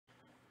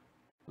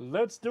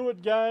Let's do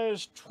it,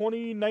 guys.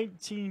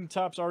 2019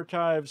 Topps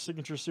Archive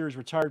Signature Series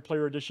Retired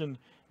Player Edition.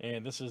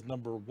 And this is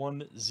number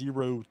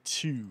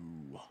 102.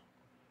 All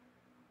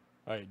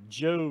right,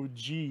 Joe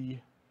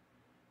G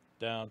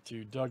down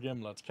to Doug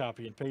M. Let's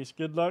copy and paste.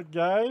 Good luck,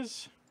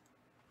 guys.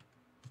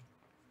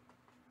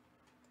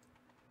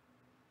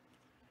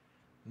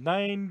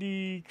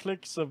 90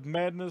 clicks of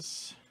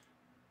madness.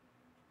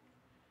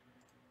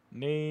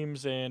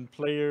 Names and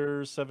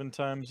players 7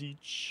 times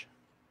each.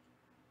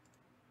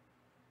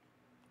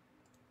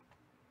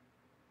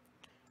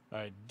 All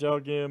right,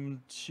 Doug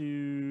M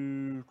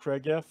to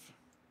Craig F.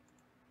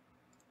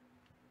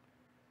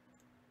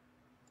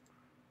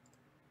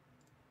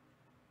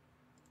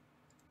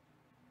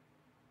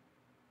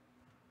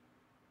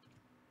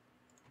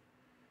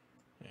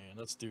 And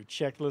let's do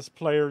checklist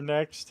player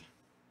next.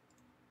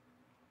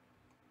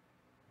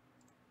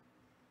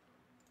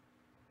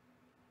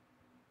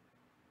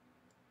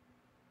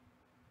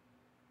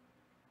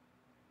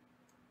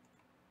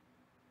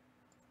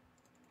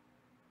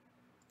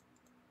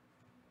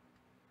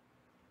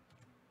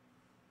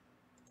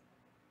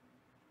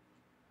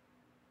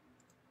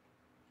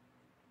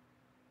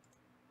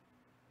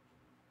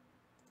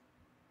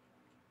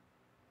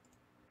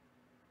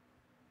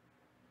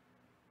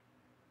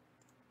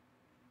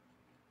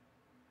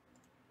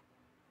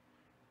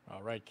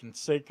 All right,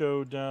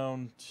 Canseco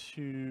down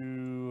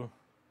to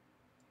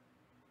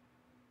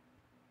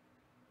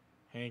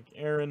Hank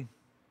Aaron.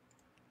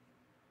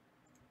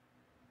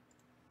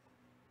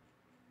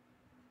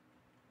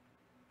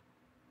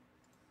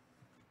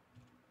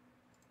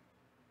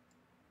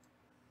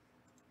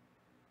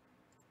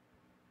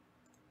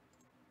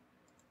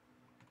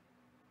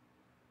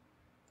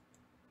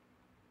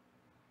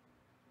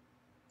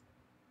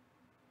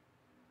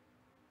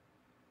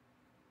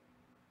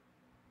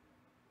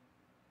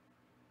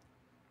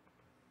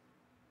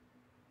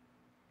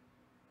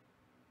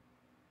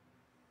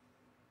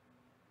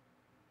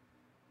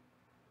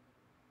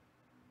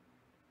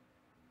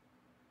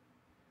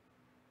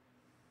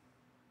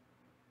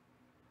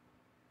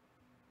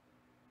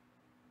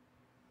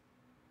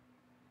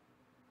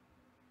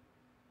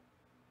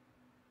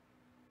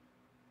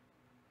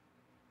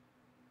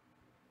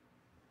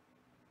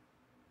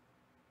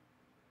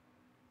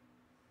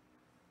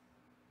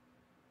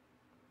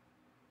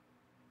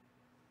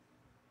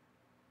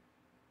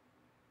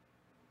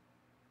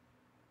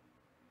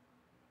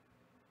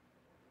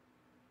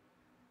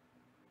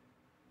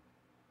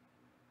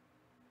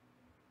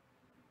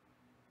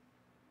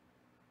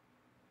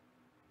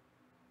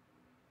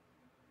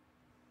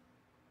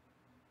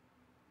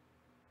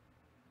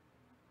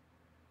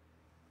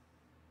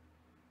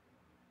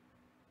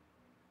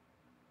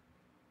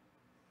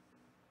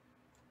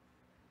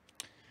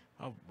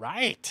 All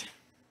right.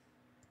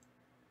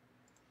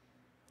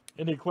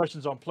 Any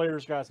questions on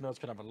players, guys? I know it's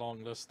kind of a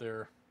long list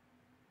there.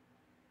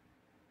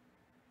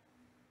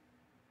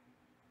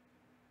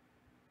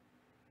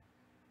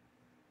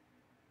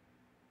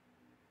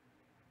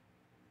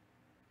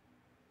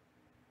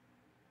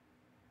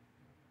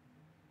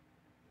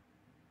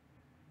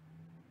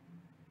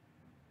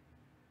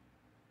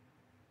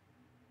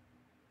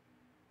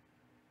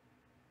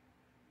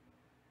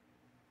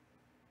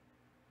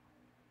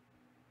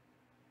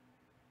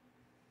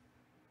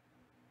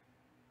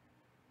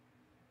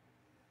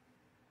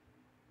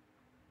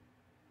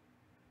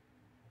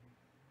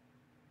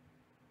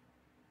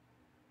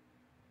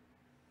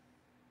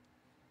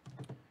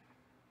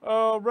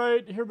 All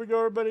right, here we go,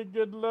 everybody.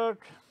 Good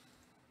luck.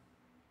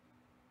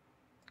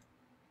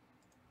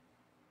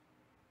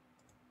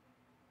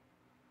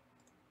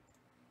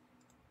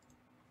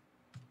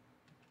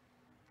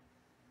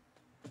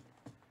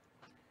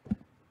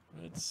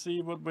 Let's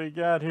see what we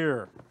got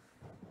here.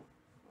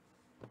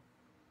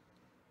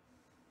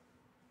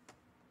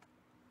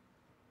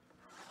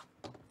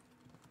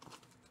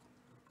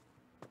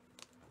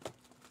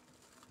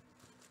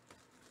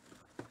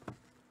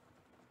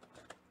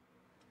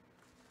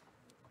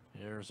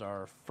 Here's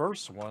our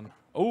first one.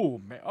 Oh,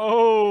 man.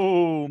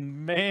 Oh,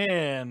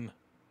 man.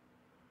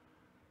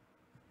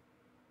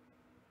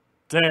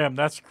 Damn,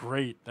 that's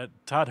great. That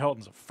Todd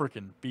Helton's a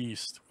freaking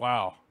beast.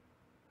 Wow.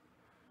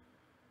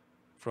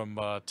 From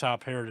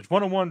Top Heritage.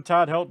 101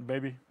 Todd Helton,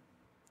 baby.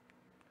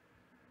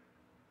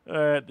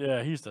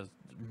 Yeah, he used to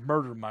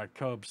murder my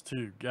Cubs,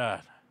 too.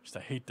 God, I used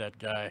to hate that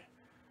guy.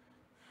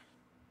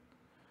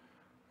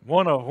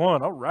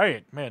 101. All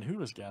right. Man, who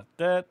has got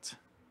that?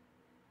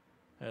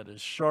 That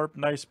is sharp,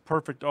 nice,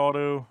 perfect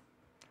auto.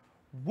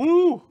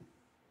 Woo!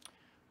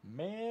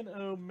 Man,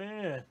 oh,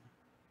 man.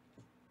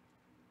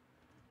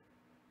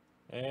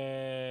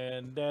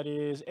 And that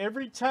is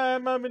Every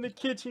Time I'm in the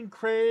Kitchen,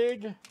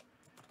 Craig.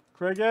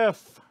 Craig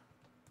F.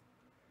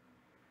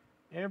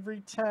 Every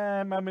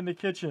Time I'm in the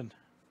Kitchen.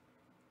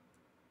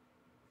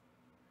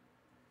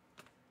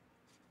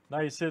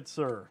 Nice hit,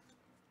 sir.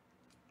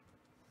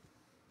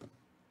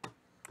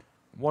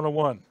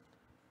 101.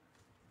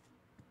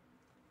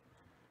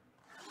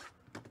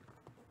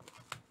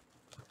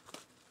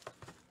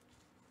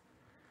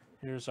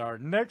 Here's our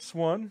next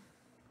one.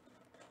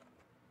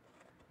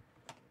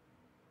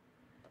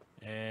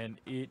 And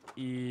it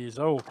is,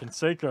 oh,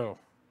 Canseco.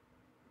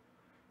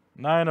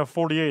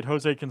 9/48,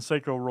 Jose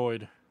Canseco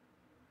Royd.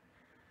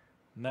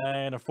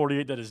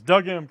 9/48, that is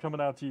Doug M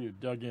coming out to you.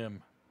 Doug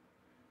M.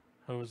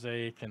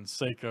 Jose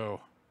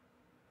Canseco.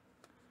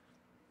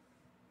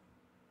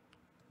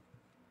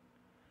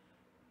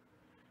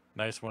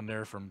 Nice one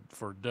there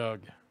for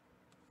Doug.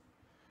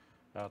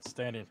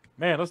 Outstanding.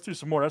 Man, let's do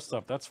some more of that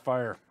stuff. That's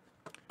fire.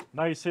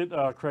 Nice hit,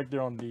 Craig,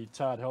 there on the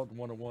Todd Helton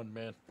 101,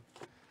 man.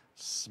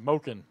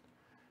 Smoking.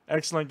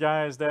 Excellent,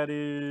 guys. That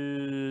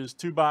is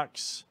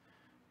 2-box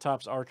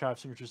Topps Archive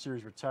Signature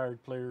Series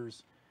Retired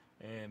Players.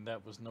 And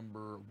that was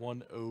number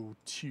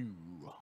 102.